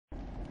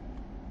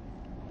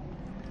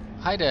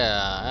Hi there,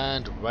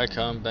 and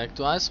welcome back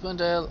to Icewind.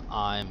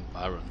 I'm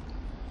Byron.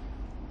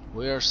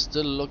 We are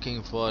still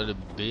looking for the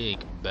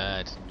big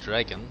bad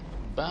dragon,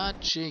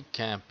 but she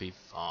can't be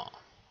far.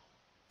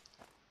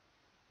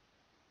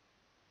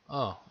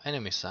 Oh,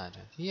 enemy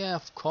sighted. Yeah,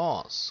 of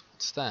course.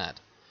 What's that?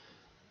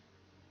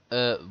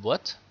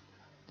 What?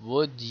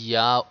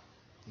 Vodyanoi?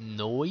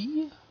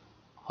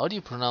 How do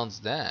you pronounce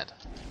that?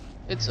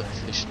 It's a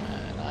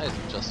fishman. I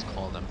just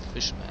call them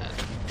fishmen.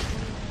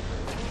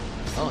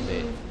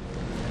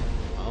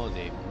 Oh,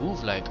 they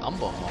move like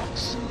umber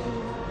hawks.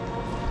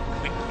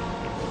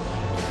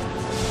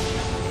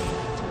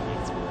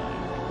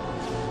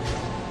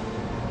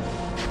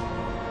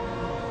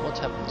 What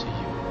happened to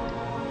you?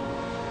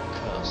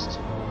 Cursed.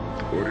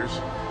 Orders?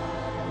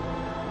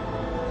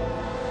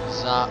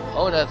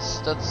 Oh,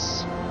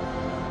 that's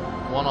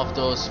one of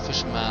those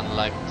fishermen,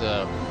 like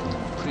the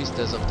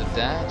priestess of the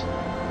dead.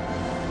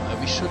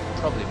 We should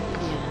probably move.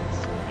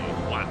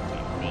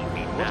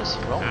 What is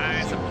wrong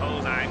with you?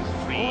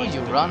 Oh,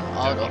 you run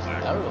out of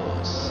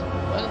arrows.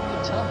 Why didn't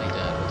you tell me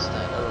that? What's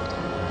that arrow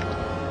doing?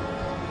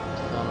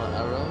 Infernal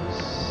arrows.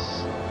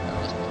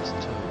 Arrows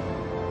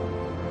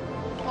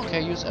 +2.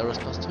 Okay, use arrows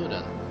 +2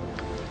 then.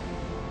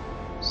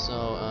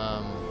 So,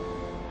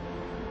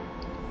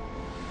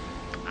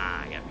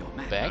 I am your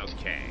man. back.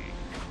 Okay.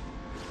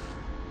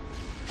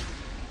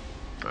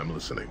 I'm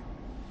listening.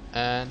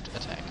 And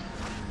attack.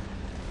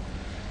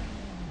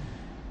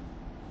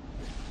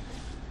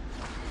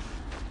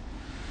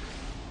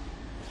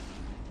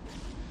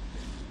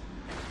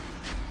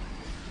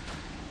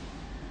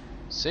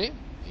 See?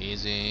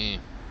 Easy.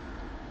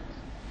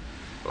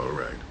 All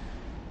right.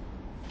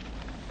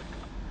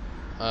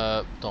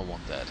 Don't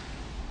want that.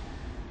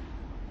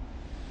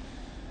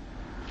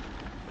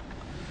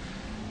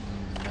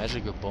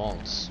 Magical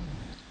balls.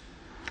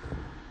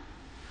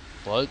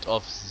 Bolt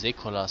of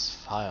Sekula's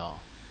fire.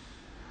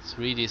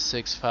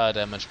 3d6 fire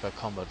damage per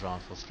combat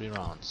round for 3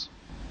 rounds.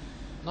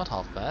 Not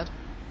half bad.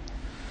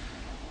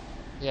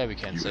 Yeah, we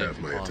can You save have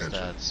my because attention.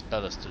 that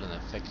spell is still in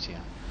effect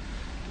here.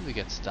 Do we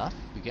get stuff?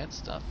 We get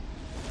stuff.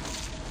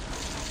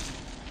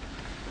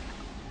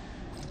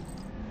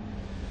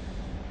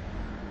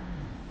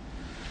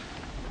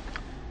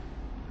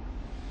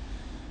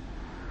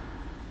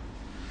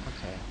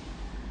 Okay.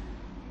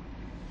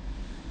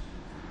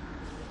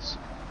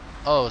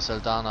 Oh,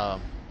 Saldana.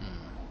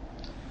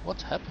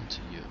 What happened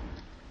to you?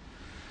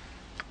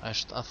 I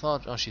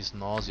thought, oh, she's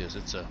nauseous.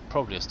 It's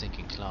probably a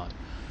stinking cloud.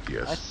 I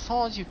Yes.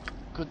 thought you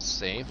could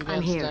save I'm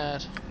against here.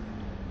 that.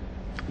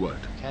 What?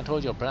 Can't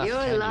hold your breath,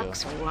 Your can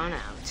luck's you? run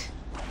out.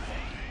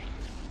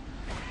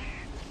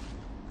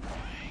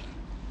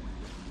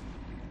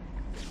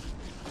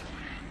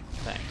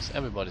 Thanks.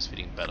 Everybody's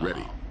feeling better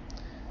Ready. now.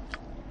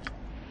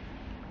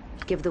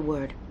 Give the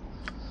word.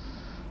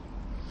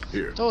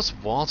 Here. Those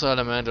water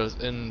elementals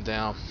in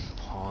their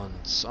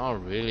ponds are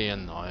really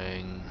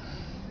annoying.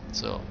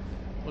 So,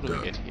 what do we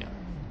Done. get here?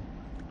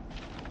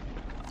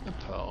 A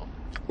pearl.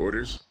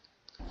 Orders?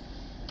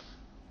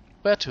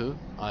 Where to?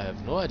 I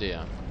have no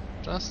idea.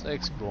 Just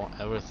explore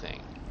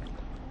everything.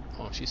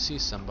 Oh, she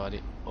sees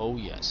somebody. Oh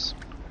yes.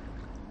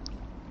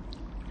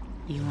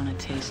 You want a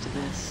taste of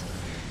this?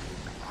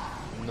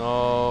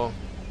 No.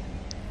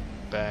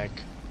 Back.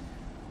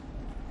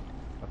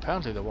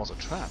 Apparently there was a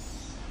trap.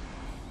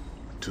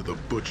 To the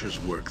butcher's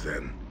work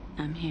then.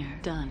 I'm here.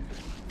 Done.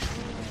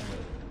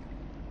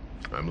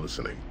 I'm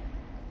listening.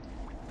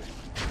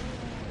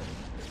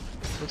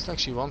 Looks like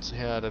she wants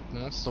here. That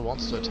monster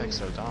wants to attack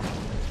Saldana.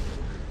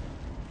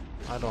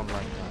 I don't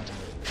like that.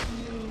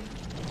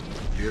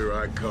 Here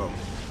I come.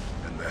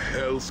 And the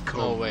hells come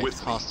No wait, with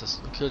me. cast this.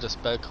 Kill the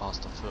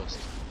spellcaster first.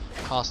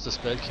 Cast the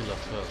spellkiller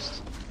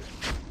first.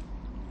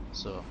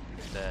 So,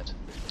 dead.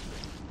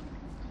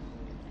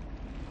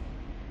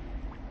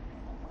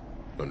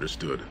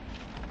 Understood.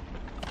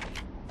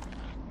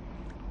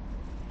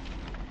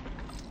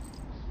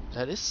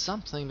 That is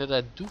something that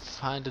I do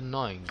find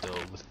annoying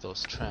though with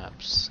those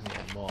traps.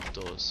 Yeah, more of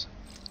those.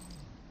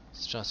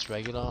 It's just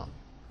regular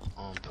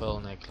pearl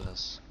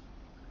necklace.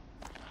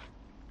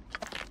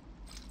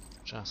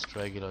 Just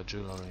regular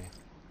jewelry.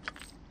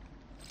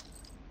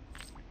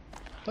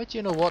 But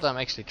you know what? I'm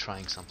actually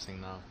trying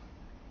something now.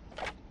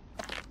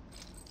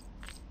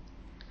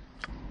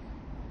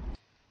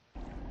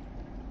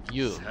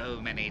 You So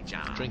many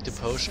jobs. drink the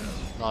potion.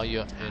 Now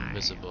you're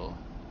invisible.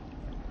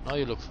 Now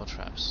you look for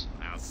traps.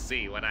 I'll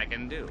see what I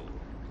can do.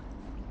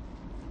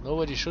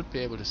 Nobody should be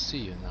able to see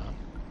you now.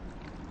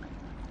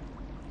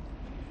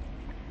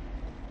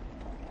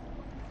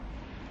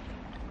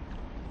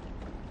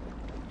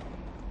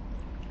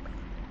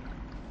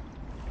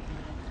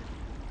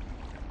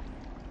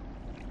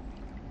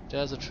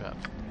 There's a trap.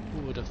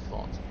 Who would have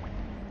thought?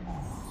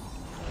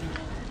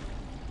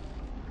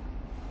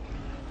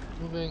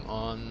 Moving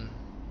on.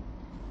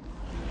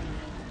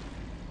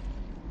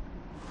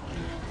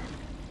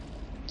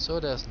 So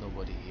there's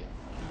nobody here.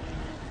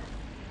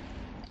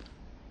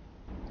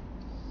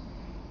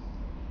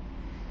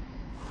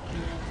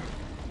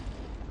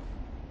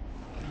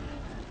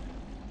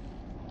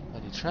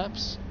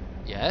 Traps?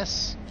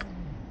 Yes.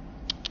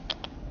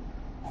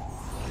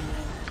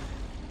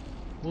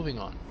 Moving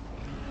on.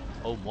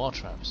 Oh, more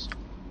traps.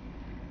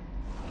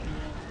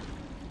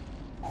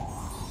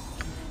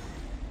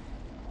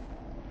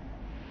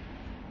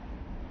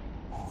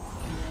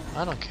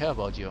 I don't care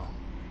about your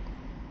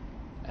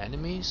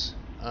enemies.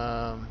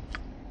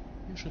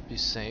 You should be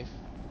safe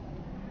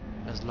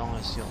as long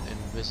as you're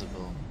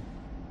invisible.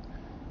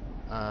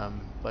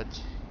 But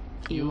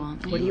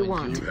What do you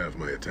want? You have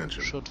my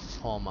attention. Should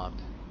form up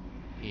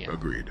here.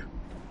 Agreed.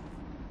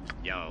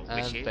 Your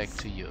And wishes? back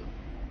to you.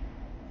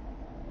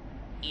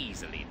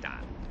 Easily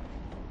done.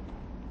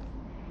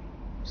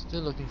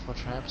 Still looking for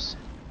traps.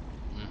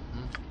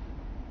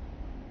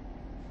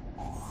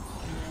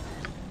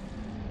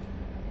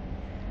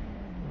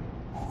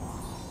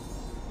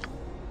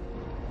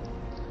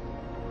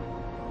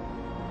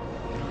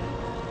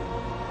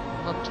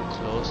 Not too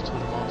close to the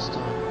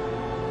monster.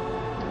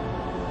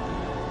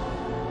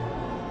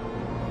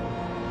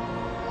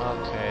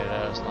 Okay,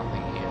 there's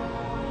nothing here.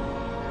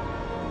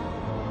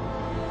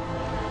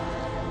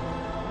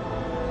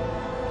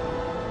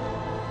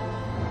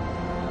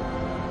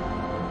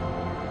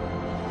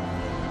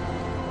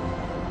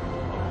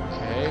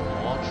 Okay,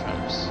 more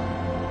traps.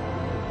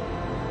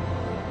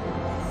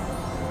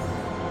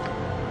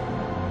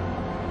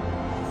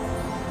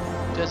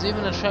 There's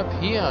even a trap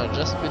here,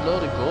 just below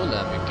the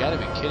golem. You gotta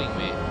be kidding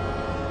me.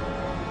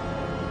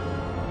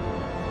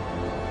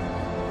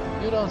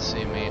 You don't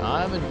see me.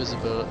 I'm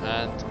invisible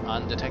and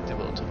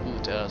undetectable to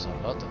boot. There's a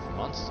lot of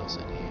monsters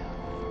in here.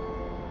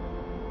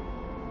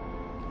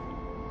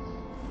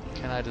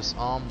 Can I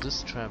disarm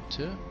this trap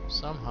too,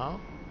 somehow?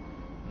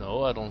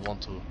 No, I don't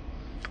want to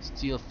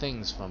steal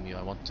things from you.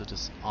 I want to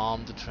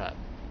disarm the trap.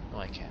 No,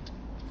 I can't.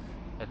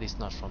 At least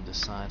not from this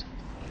side.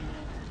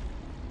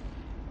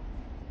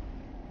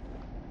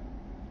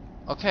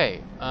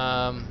 Okay,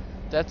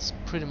 that's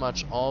pretty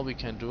much all we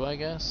can do, I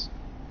guess.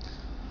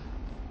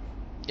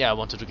 Yeah, I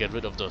wanted to get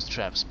rid of those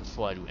traps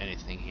before I do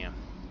anything here.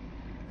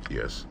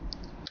 Yes.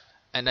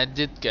 And I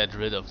did get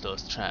rid of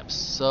those traps,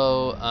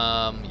 so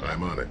yeah.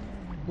 I'm on it.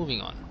 Moving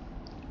on.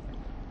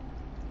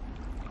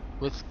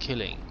 With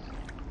killing.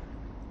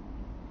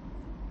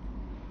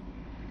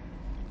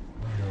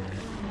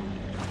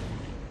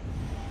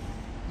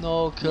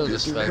 No, kill the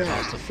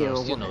spellcaster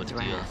first, you know the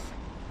deal.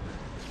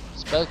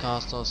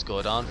 Spellcasters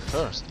go down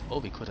first. Oh,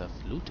 we could have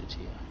looted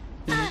here.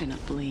 You're gonna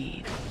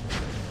bleed.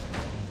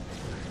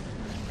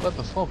 But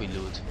before we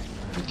loot,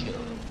 we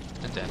kill,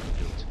 and then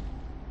we loot.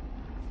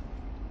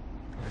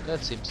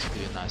 That seems to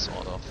be a nice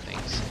order of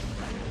things.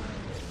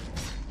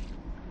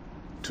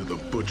 To the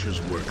butcher's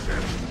work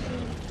then.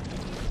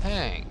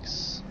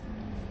 Thanks.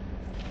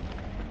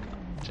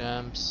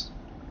 Gems.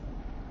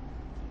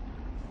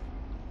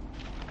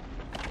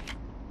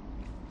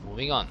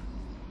 Moving on.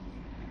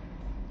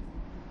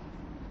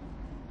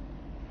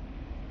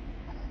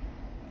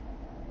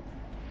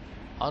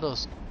 Are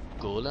those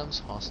golems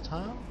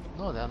hostile?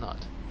 No, they're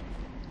not.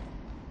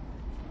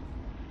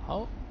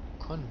 How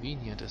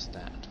convenient is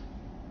that?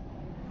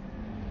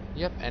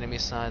 Yep, enemy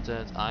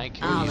sighted. I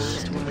kill you.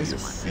 This will be a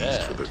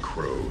feast for the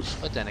crows.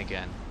 But then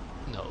again,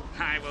 no.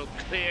 I will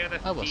clear the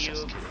I was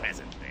just field kidding.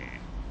 presently.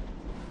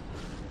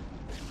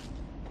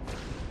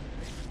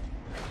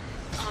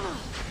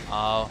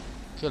 I'll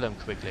kill him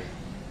quickly.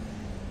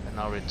 And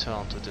now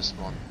return to this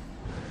one.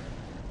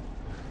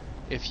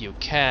 If you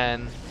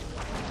can,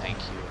 thank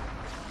you.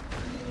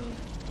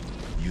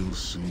 You'll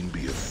soon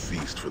be a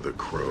feast for the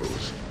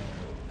crows.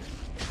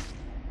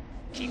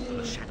 Keep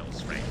the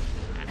shadows free.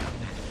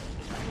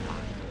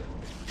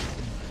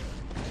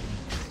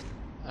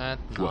 And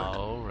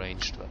now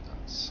ranged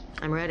weapons.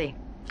 I'm ready.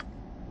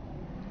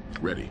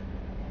 Ready.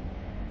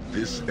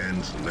 This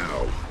ends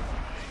now.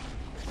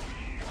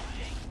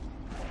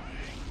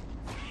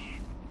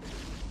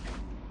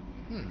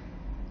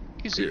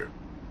 Easy. Here.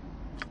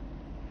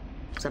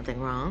 Something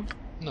wrong?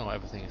 No,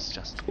 everything is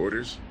just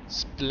Orders?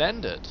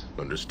 splendid.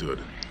 Understood.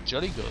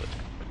 Jolly good.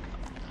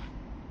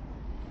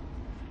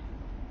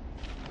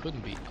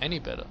 Couldn't be any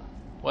better.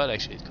 Well,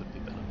 actually it could be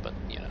better, but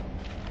you know.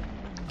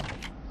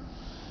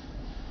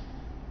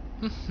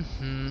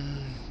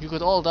 You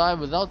could all die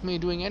without me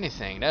doing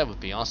anything. That would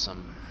be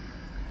awesome.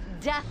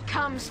 Death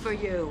comes for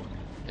you.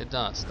 It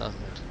does,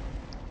 doesn't it?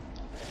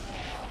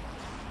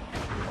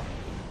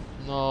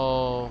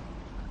 No,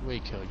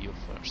 we kill you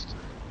first.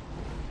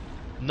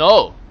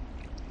 No!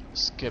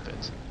 Skip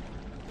it.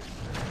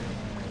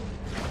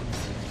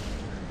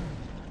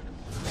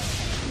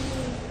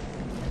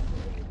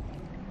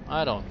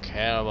 I don't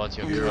care about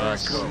your Here I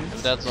curse. come.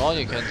 If that's all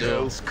you The can do,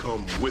 hells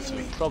come with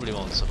me. probably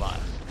won't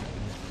survive.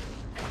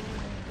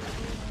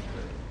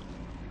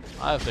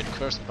 I've been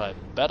cursed by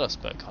better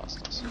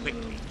spellcasters.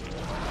 Quickly. Goes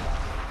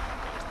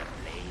the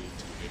blade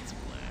to its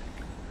work.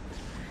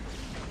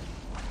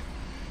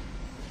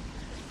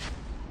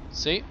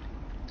 See?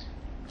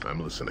 I'm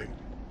listening.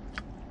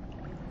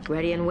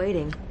 Ready and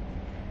waiting.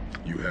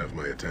 You have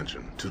my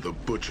attention. To the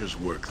butcher's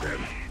work then.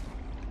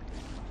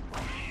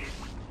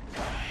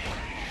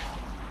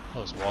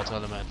 Those water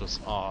elementals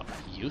are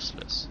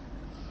useless.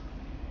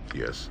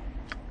 Yes.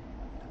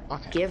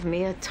 Okay. Give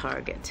me a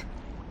target.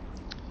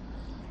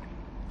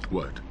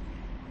 What?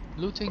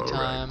 Looting All right.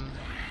 time.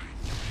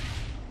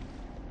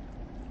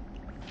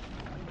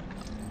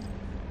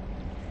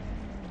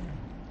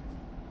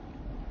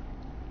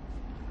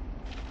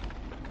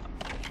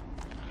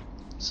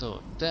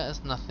 So there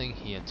is nothing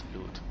here to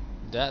loot.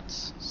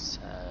 That's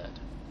sad.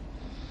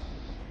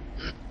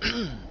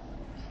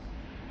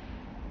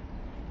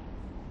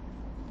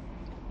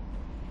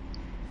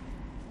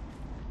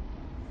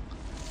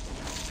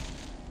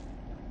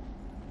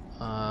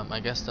 I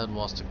guess that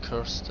was the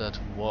curse that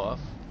wore off.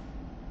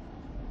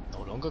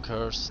 No longer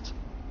cursed.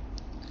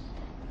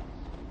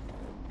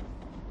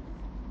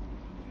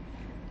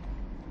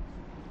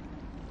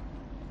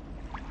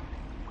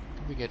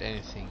 Did we get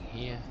anything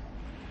here?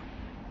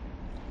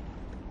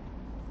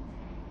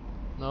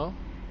 No?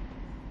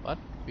 But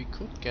we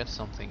could get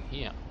something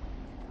here.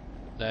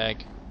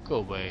 Like, go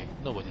away,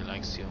 nobody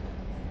likes you.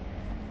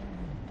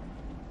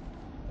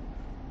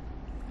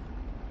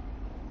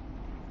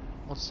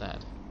 What's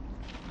that?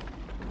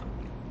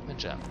 A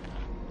gem.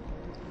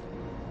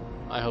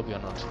 I hope you're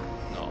not.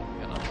 No,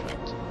 you're not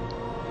trapped.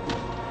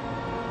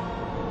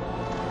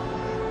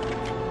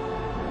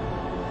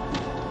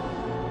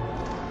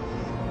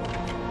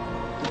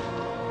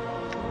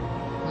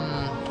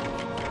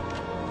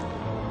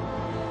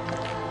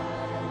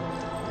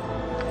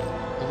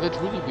 It would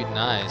really be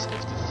nice if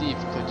the thief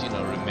could, you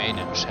know, remain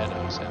in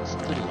shadows and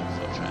still look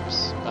for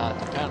traps,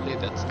 but apparently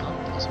that's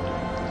not possible.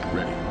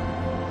 Ready.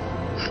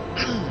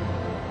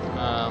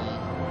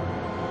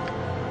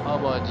 How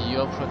about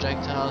your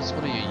projectiles?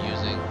 What are you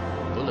using?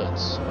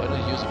 Bullets. Why don't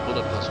you use a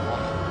bullet plus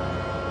one?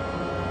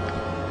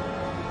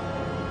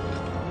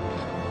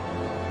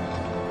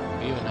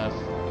 We even have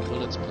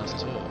bullets plus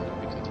two that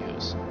we could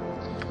use.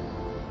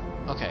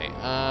 Okay,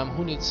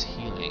 who needs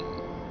healing?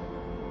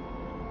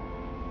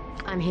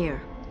 I'm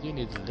here. You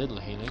need a little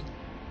healing.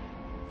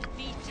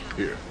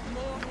 Here.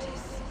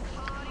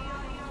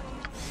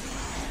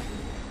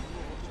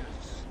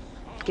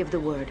 Give the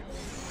word.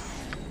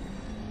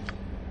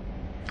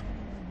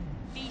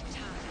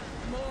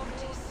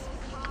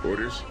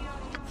 Orders?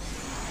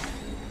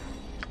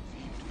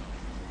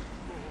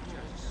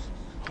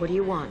 What do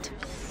you want?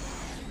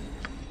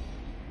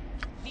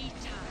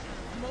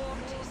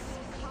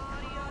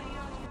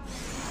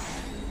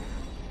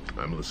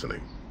 I'm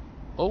listening.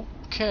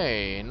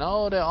 Okay,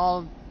 now there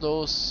are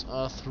those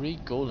three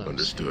golems.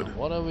 Understood. Here.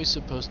 What are we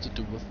supposed to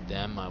do with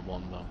them, I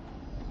wonder?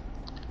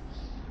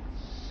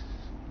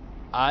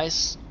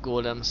 Ice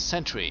Golem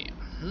Sentry.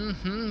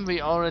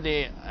 We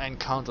already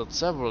encountered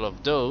several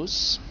of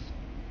those.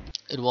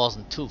 It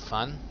wasn't too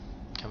fun.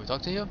 Can we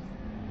talk to you?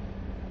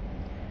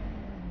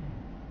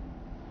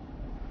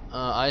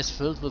 Eyes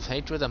filled with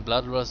hatred and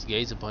bloodlust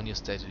gaze upon you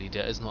steadily.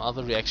 There is no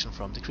other reaction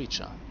from the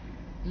creature.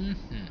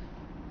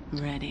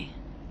 Ready.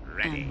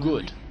 Ready.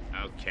 Good.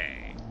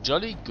 Okay.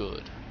 Jolly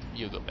good.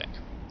 You go back.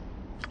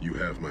 You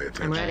have my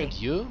attention. I'm ready. And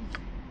you?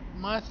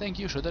 I think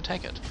you should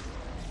attack it.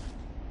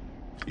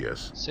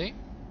 Yes. See?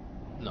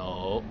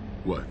 No.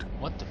 What?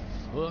 What the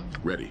fuck?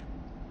 Ready.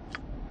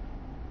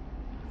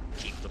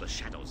 Keep to the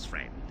shadows,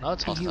 friend. Now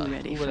it's Are you hostile.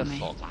 ready Who would for have me?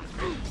 thought?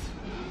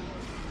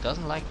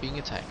 Doesn't like being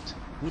attacked.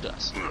 Who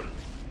does?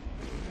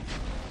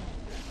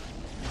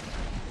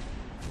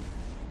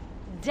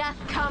 Death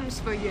comes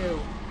for you.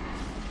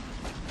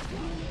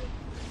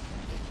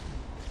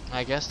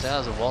 I guess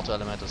there's a water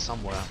elemental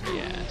somewhere.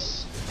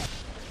 Yes.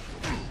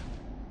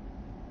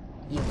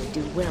 You would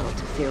do well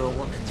to fear a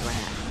woman's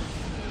wrath.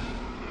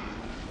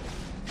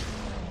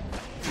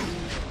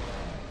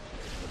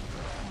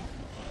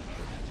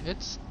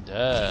 It's To the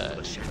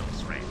dead.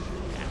 shadows, friend.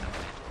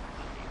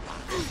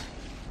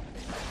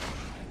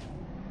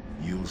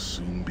 You'll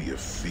soon be a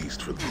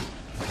feast for them.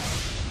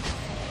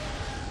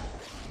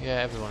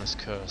 Yeah, everyone is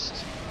cursed.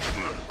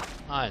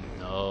 I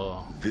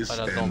know. This But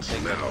I don't ends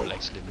think that now. will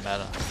actually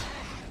matter.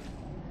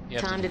 You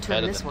have Time to to do turn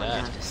better this than one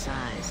that. down to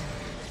size.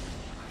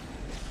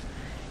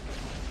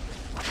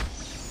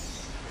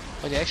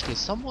 But you're actually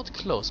somewhat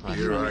close, my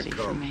Here friend. I Ready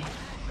for come. me.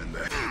 And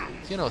the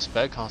You know,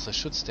 spellcasters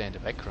should stay in the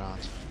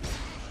background.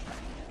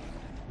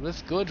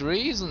 With good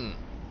reason.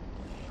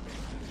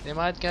 They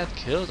might get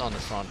killed on the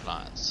front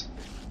lines.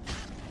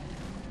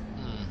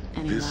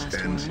 Any this last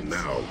ends words?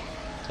 now.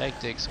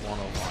 Tactics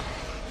 101.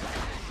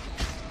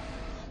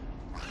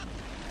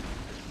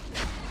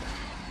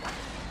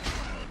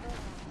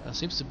 There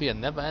seems to be a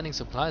never-ending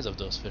supplies of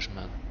those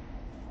fishermen.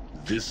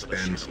 This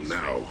ends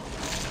now.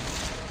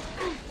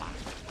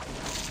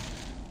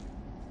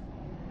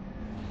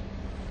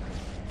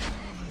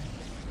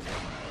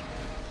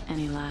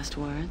 Any last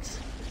words?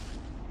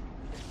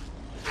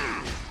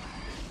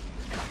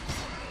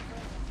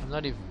 I'm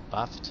not even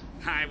buffed.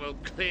 I will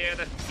clear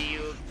the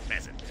field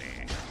presently.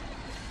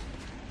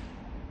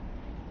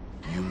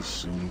 You'll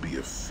soon be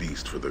a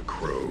feast for the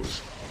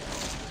crows.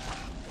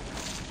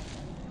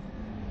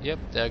 Yep,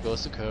 there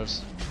goes the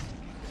curse.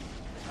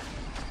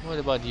 What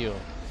about you?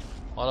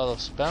 All out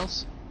of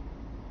spells?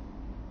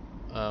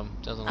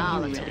 There's another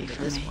I'll one. ready attend to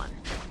for this me. one.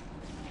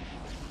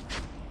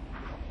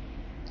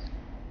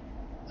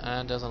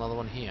 And there's another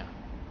one here.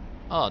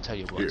 Oh, I'll tell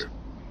you what. Here.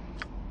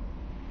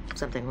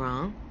 Something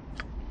wrong?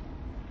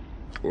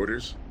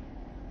 Orders?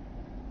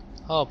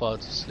 How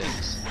about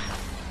slings?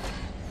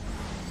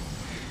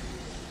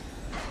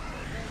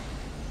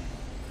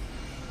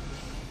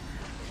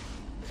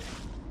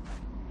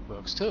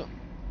 Works too.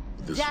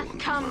 This Death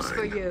one's comes mine.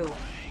 for you.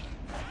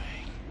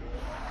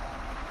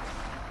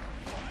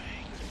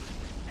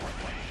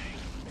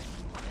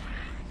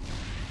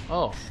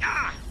 Oh,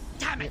 Ah!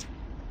 Damn it!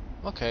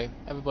 okay,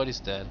 everybody's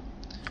dead.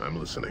 I'm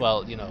listening.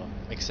 Well, you know,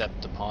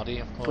 except the party,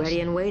 of course.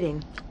 Ready and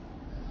waiting.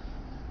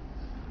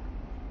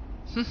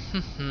 You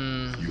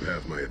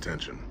have my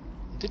attention.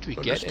 Did we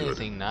get Understood.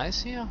 anything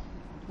nice here?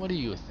 What do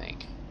you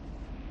think?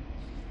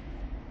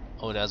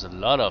 Oh, there's a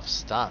lot of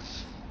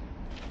stuff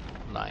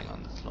lying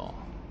on the floor.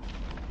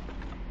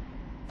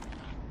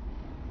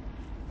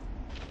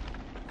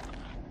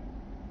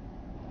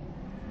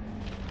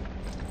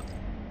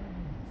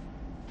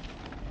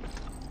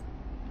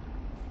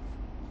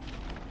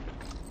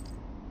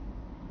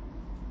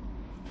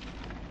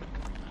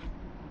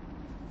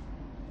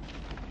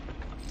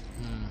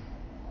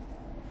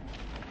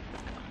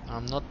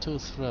 I'm not too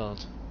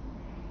thrilled.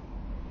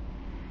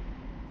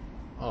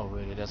 Oh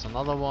really, there's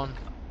another one?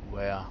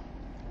 Where?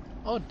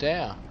 Oh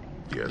there!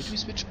 Yes. Did we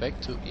switch back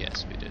to...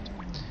 Yes, we did.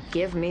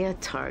 Give me a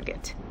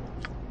target.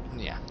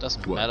 Yeah,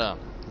 doesn't What? matter.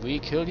 We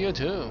kill you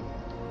too.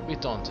 We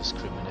don't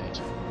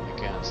discriminate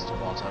against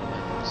water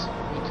elementals.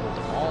 We kill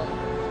them all.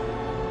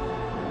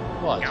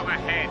 What? Go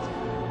ahead.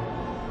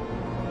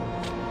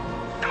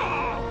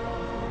 Oh!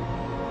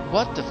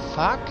 What the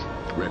fuck?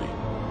 Ready.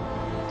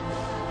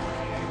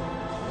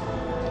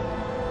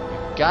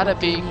 You gotta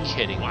be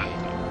kidding What?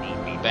 me. Need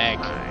me Back.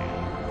 fine.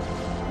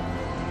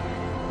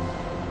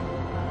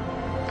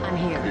 I'm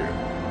here. Here.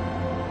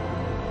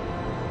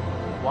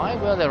 Why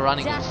were they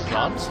running in Death front?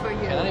 comes for you.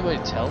 Can anybody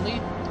tell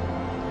me?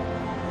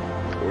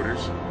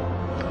 Orders?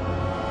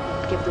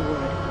 Give the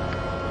word.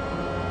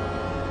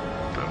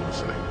 I'm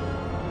listening.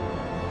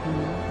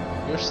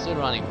 You're still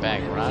running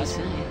back, Whatever you right?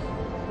 say.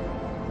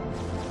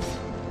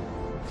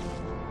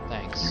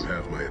 Thanks. You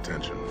have my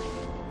attention.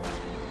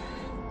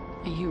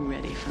 Are you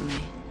ready for me?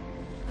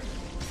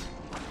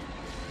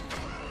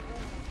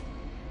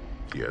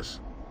 Yes.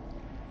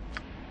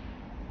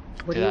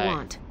 What Did do you I-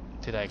 want?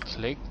 Did I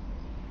click?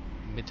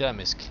 Did I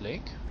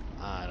misclick?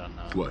 I don't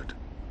know. What?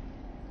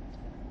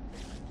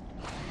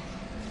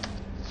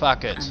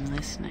 Fuck it. I'm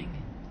listening.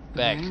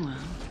 Back. Very well.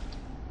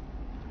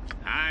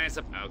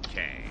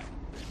 Okay.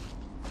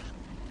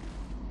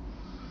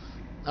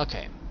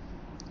 Okay.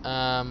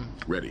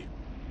 Ready.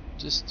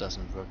 This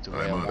doesn't work the way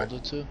I'm I on it.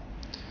 wanted to.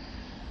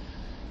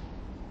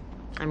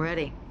 I'm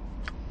ready.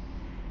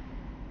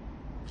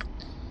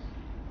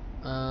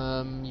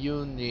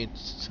 You need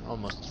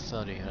almost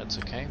 30, that's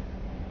okay.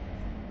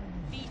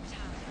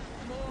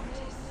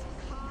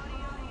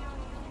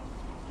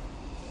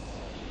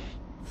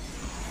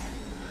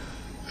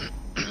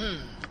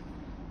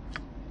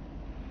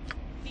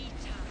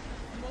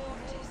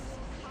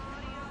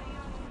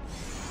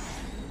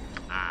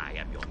 I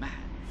am your man.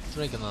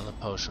 Drink another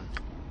potion.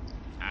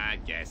 I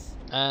guess.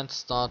 And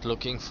start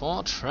looking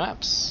for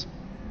traps.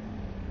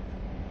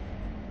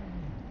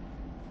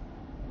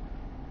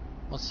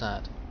 What's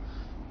that?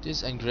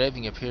 This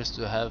engraving appears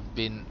to have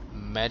been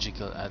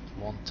magical at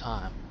one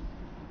time.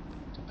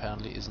 It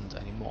apparently isn't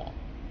anymore.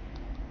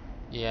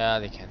 Yeah,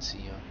 they can see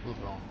you. Move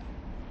on.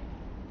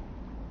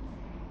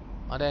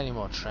 Are there any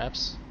more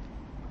traps?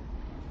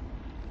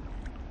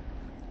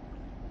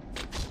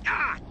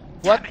 Ah!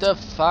 What the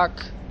fuck?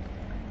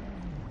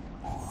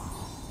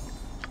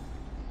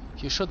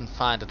 You shouldn't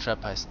find a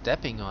trap by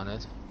stepping on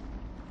it.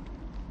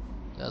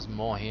 There's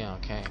more here,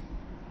 okay.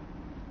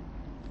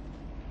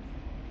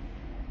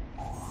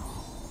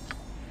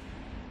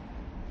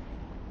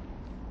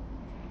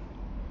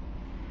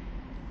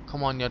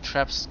 Come on, your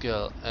trap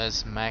skill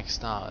is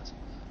maxed out.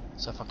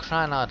 So for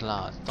crying out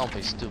loud, don't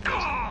be stupid.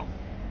 Oh!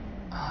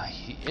 Ah,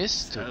 he is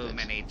So stupid.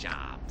 many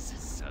jobs.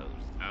 So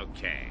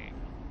okay.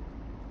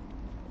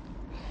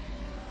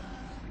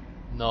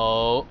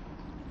 No.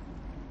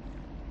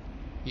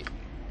 He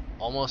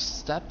almost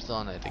stepped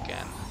on it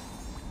again.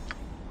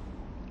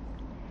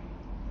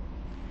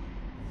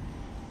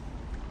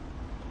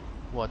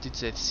 What, did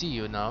they see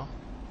you now?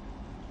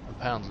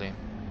 Apparently.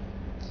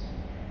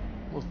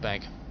 Move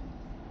back.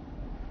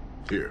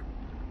 Here.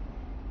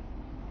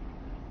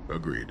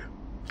 Agreed.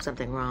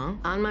 Something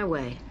wrong? On my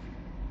way.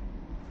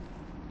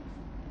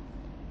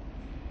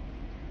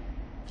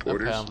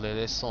 Orders? Apparently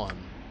they saw him.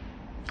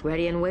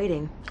 Ready and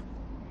waiting.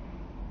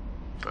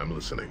 I'm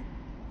listening.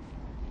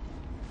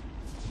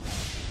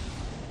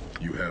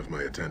 You have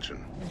my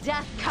attention.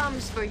 Death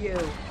comes for you.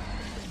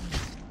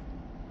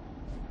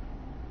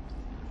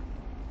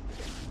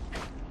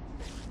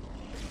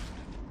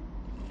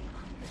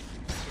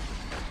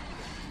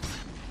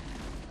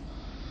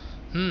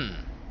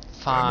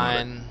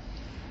 Fine.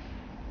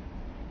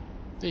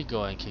 We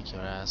go and kick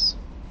your ass.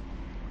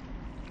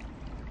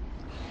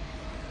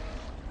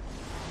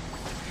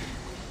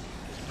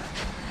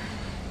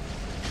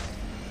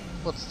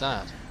 What's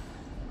that?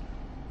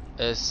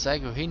 A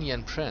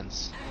Saguhinian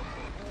prince.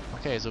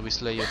 Okay, so we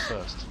slay you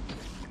first.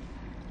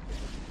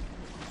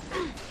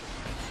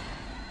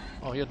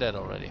 Oh, you're dead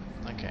already.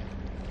 Okay.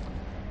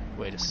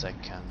 Wait a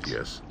second.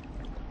 Yes.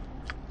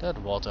 That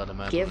water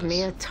elemental Give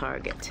me is a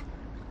target.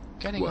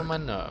 getting What? on my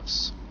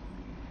nerves.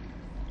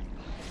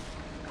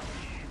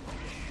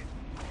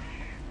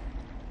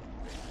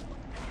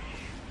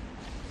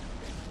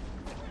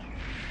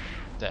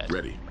 Dead.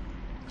 Ready.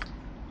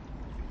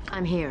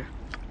 I'm here.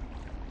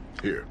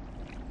 Here.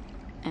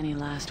 Any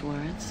last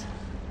words?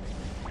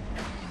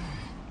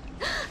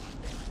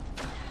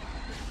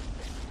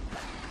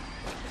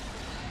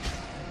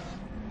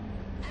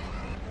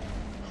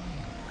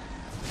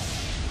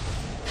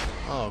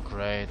 Oh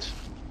great.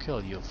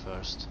 Kill you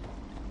first.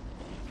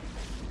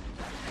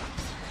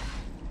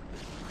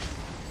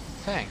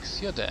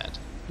 Thanks, you're dead.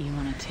 You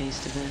want a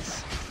taste of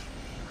this?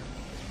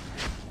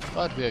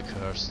 But we're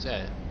cursed.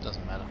 Yeah, it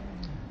doesn't matter.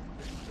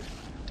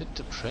 Did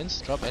the prince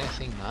drop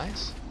anything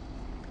nice?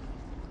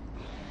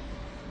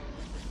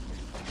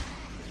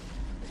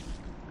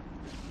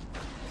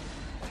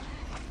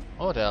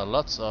 Oh, there are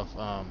lots of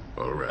All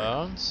right.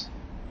 urns,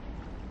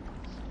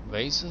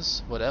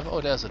 vases, whatever.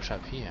 Oh, there's a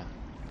trap here.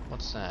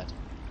 What's that?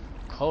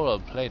 Coral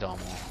plate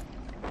armor.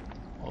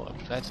 Oh, a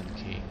platinum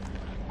key.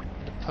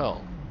 And a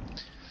pearl.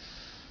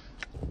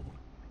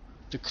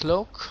 The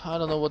cloak? I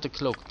don't know what the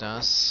cloak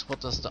does. What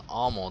does the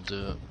armor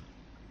do?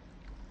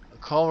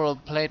 Coral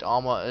plate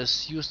armor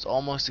is used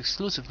almost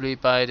exclusively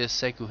by the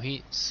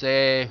Sehuagin.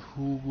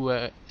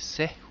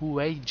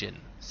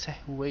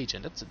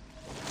 That's a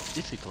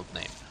difficult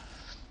name.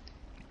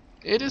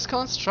 It is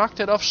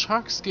constructed of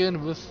shark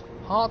skin with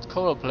hard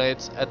coral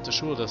plates at the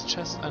shoulders,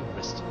 chest and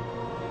wrist.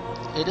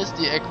 It is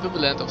the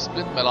equivalent of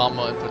splint mail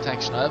armor in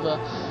protection. However,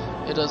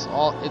 it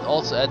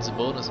also adds a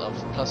bonus of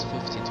plus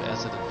 15 to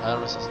acid and fire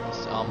resistance.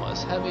 The armor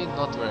is heavy,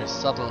 not very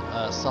supple,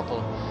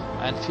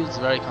 and feels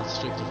very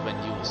constrictive when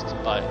used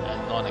by a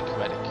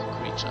non-aquatic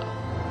creature.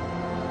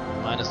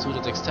 Minus 2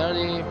 to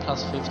dexterity,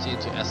 plus 15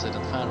 to acid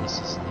and fire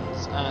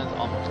resistance, and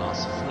armor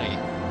class 3.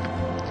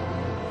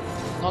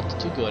 Not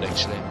too good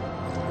actually.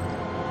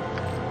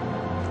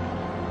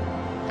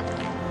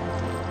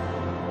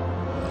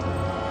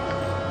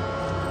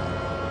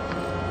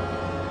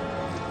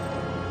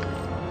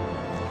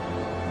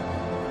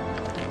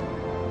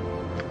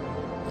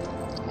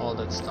 All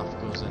that stuff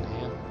goes in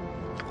here.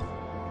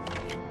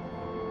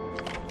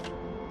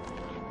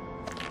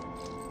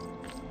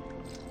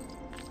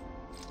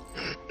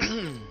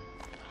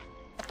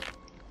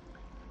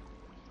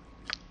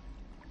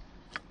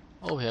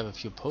 Oh, we have a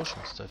few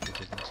potions that we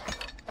didn't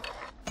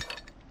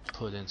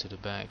put into the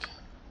bag.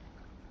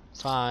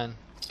 Fine.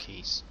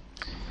 Keys.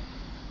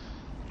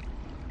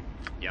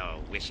 Your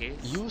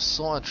wishes? You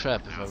saw a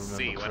trap, if I I'll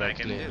see remember what I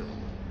can correctly, do.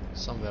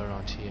 somewhere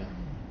around here.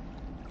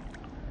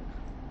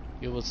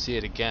 You will see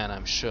it again,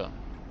 I'm sure.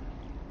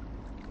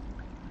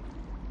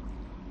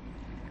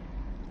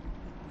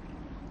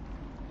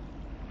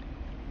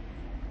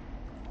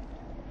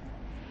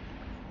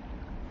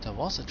 There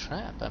was a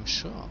trap, I'm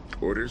sure.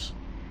 Orders?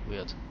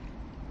 Weird.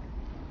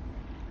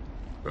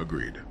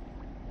 Agreed.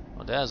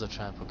 Oh, there's a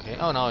trap, okay.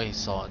 Oh, now he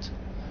saw it.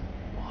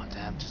 Oh,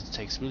 damn, this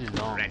takes really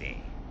long.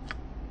 Ready.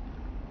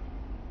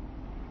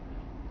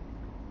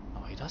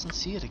 Oh, he doesn't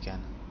see it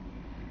again.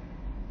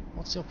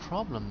 What's your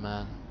problem,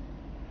 man?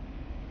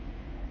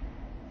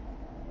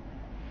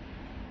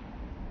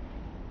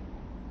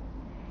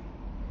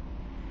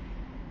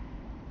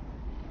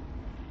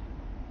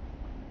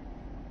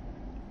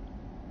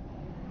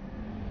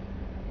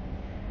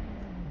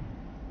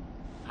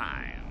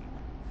 Time.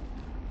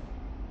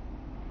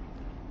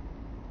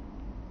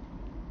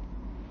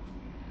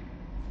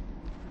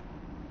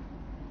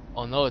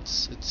 Oh no,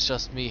 it's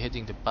just me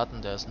hitting the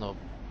button. There's no,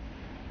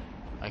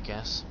 I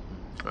guess.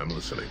 I'm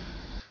listening.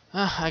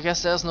 I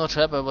guess there's no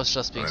trap. I was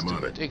just being I'm on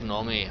stupid. it.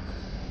 Ignore me.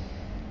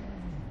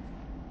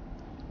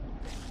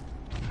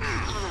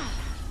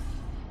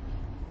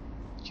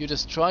 You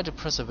destroyed the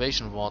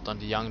preservation ward on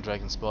the young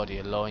dragon's body,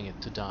 allowing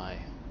it to die.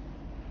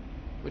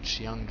 Which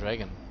young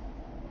dragon?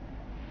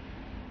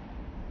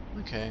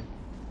 Okay.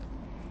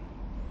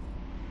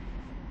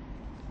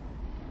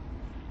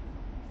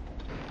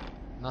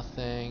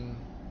 Nothing.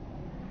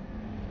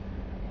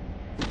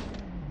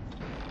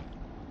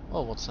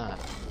 Oh, what's that?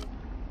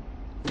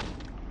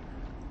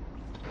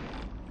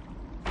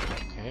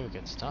 Okay, we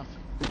get stuff.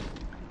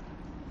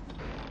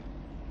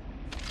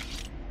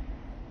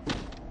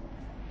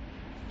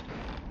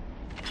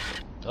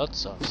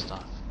 Lots of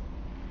stuff.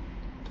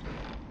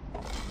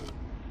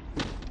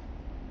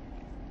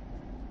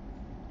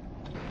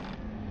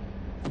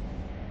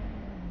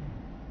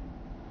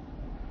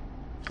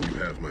 You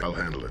have my... I'll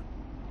handle it.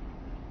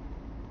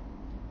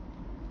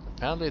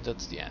 Apparently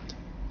that's the end.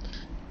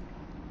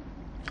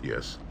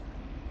 Yes.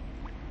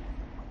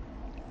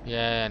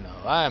 Yeah, no,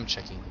 I am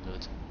checking the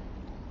loot.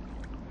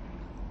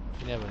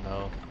 You never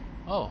know.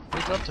 Oh,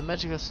 we dropped the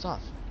magical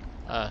stuff.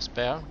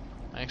 Spare,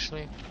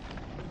 actually.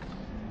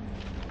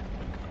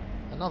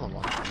 Another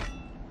one.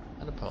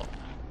 And a pearl.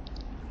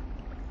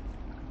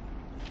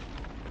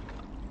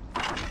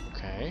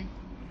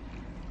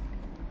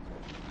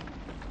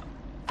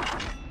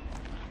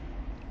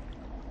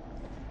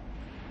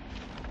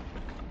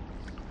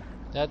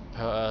 That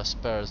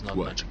spare is not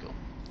What? magical.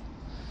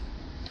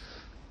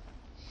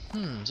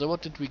 So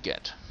what did we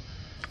get?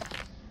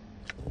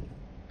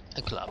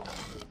 A club.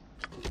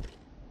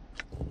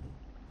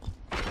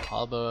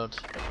 Halberd.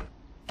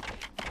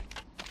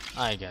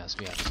 I guess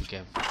we have to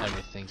give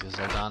everything to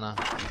Zaldana.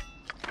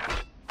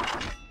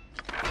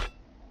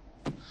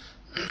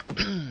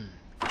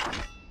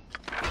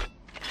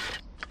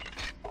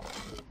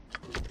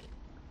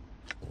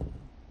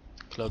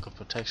 Cloak of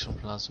Protection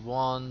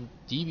 +1.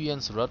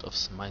 Deviant's Rod of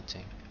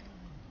Smiting.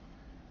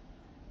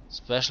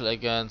 Special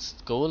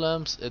against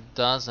golems, it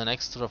does an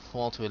extra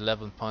 4 to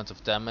 11 points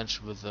of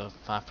damage with a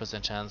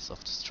 5% chance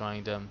of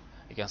destroying them.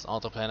 Against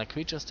outer-planar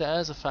creatures there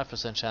is a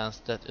 5% chance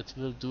that it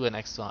will do an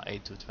extra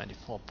 8 to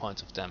 24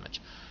 points of damage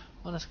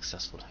on a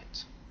successful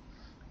hit.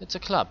 It's a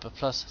club, a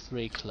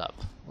 +3 club.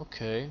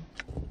 Okay.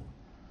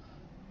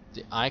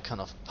 The Icon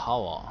of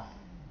Power.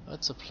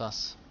 That's a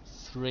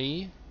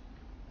 +3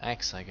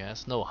 axe, I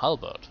guess. No,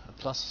 halberd. A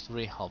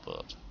 +3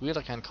 halberd.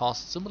 Wielder can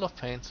cast Symbol of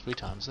Pain 3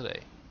 times a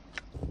day.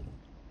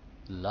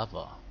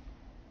 Lover.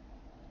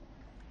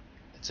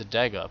 It's a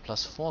dagger,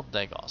 +4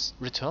 daggers.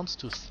 Returns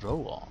to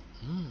thrower.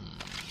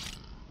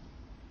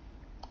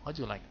 How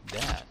do you like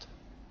that?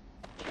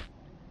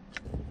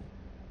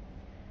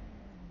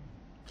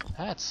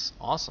 That's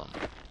awesome.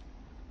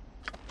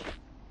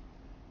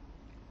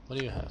 What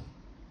do you have?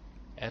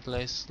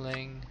 Adlai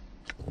Sling.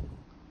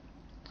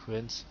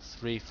 Quince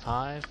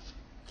 3-5.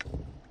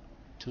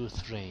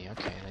 2-3.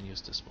 Okay, then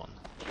use this one.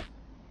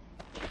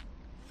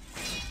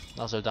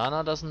 Now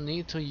Zaldana doesn't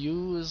need to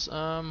use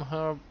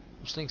her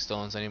sling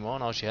stones anymore.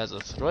 Now she has a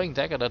throwing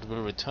dagger that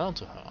will return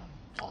to her.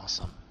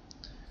 Awesome.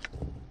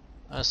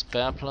 A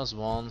spare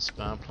 +1,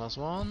 spare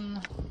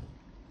 +1.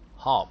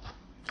 Harp.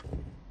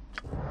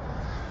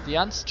 The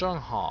Unstrung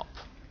Harp.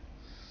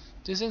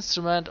 This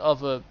instrument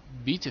of a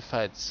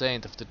beatified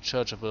saint of the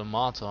Church of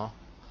Ilmater.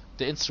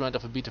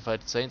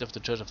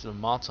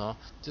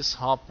 This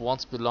harp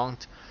once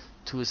belonged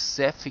to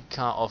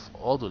Sephika of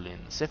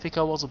Ordulin.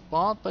 Sephika was a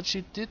bard, but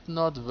she did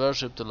not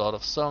worship the Lord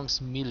of Songs,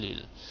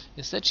 Milil.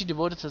 Instead, she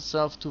devoted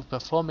herself to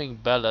performing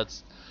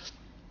ballads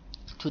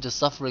to the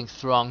suffering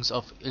throngs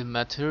of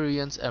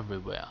Ilmaterians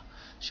everywhere.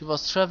 She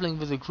was traveling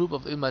with a group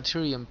of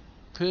Ilmaterian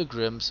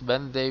pilgrims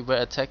when they were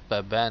attacked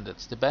by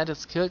bandits. The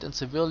bandits killed and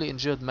severely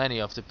injured many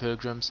of the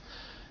pilgrims,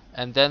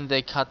 and then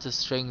they cut the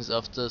strings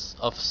of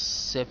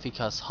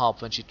Sephika's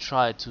harp when she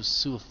tried to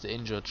soothe the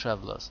injured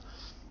travelers.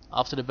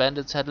 After the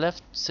bandits had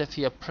left,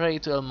 Sephia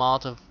prayed to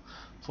Ilmater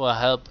for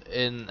help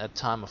in a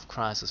time of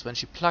crisis. When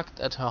she plucked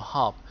at her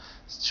harp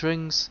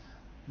strings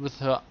with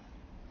her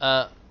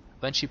eyes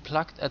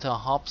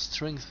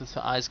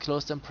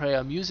closed in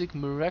prayer, music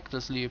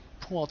miraculously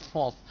poured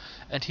forth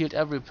and healed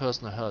every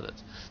person who heard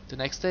it. The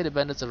next day the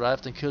bandits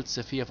arrived and killed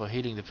Sephia for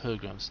healing the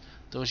pilgrims.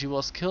 Though she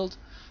was killed,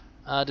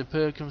 the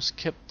pilgrims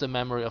kept the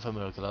memory of her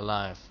miracle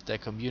alive. Their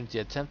community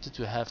attempted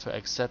to have her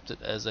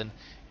accepted as an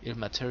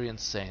Ilmaterian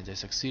saint. They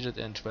succeeded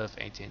in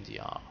 1218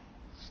 DR.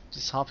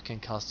 This harp can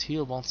cast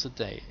heal once a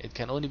day. It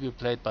can only be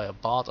played by a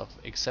bard of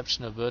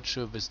exceptional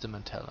virtue, wisdom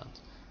and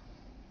talent.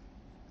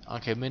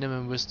 Okay,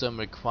 minimum wisdom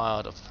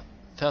required of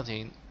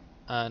 13,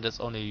 and it's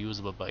only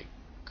usable by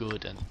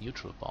good and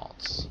neutral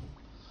bards.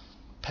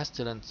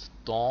 Pestilent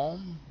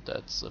Storm,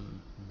 that's a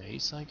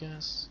mace, I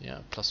guess.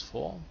 Yeah,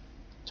 +4.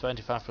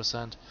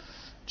 25%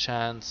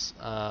 chance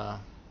of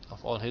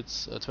all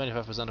hits.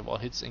 25% of all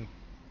hits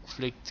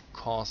inflict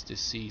cause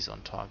disease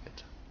on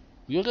target.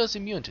 Wielder is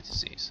immune to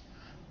disease,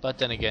 but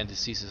then again,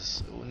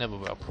 diseases never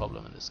were a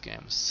problem in this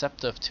game.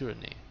 Scepter of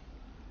Tyranny.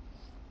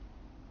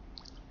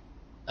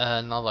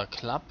 Another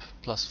club,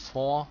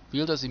 +4.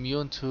 Wielder is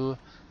immune to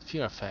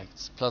fear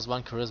effects.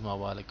 +1 charisma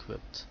while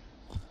equipped.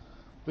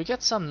 We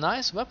get some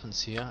nice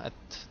weapons here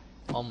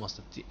almost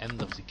at the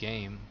end of the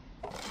game.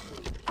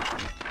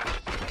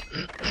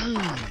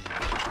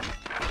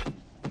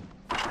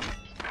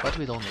 But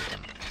we don't need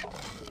them.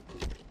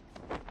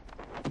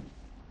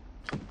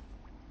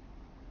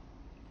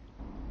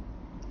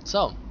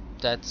 So,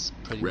 that's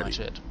pretty much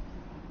it.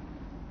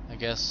 I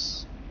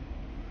guess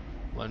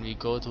when we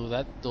go to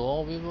that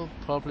door we will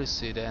probably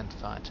see the end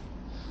fight.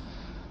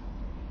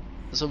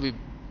 So can we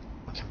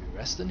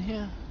rest in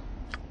here?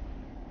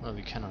 No,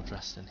 we cannot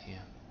rest in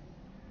here.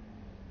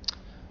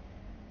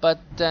 But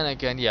then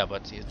again, yeah,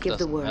 but it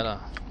doesn't matter.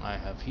 I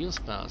have heal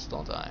spells,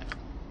 don't I?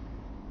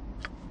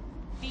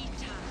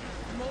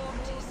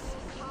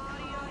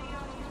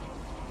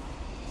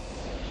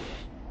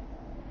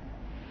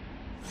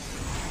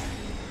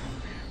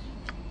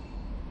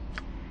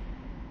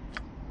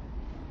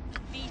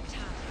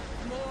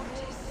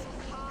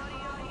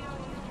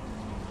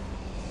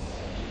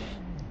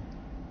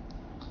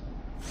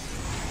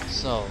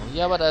 So,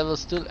 yeah, but I will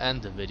still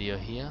end the video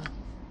here.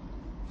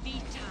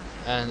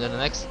 And in the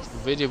next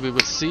video we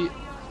will see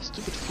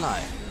stupid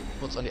fly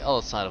what's on the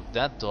other side of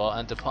that door,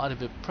 and the party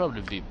will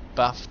probably be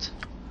buffed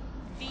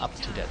up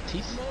to their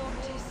teeth.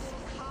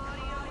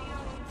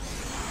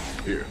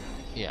 Here.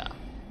 Yeah.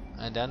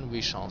 And then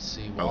we shall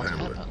see what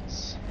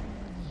happens.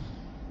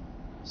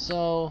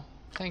 So,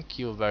 thank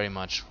you very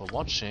much for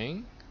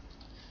watching.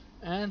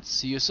 and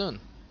see you soon.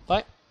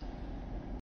 Bye.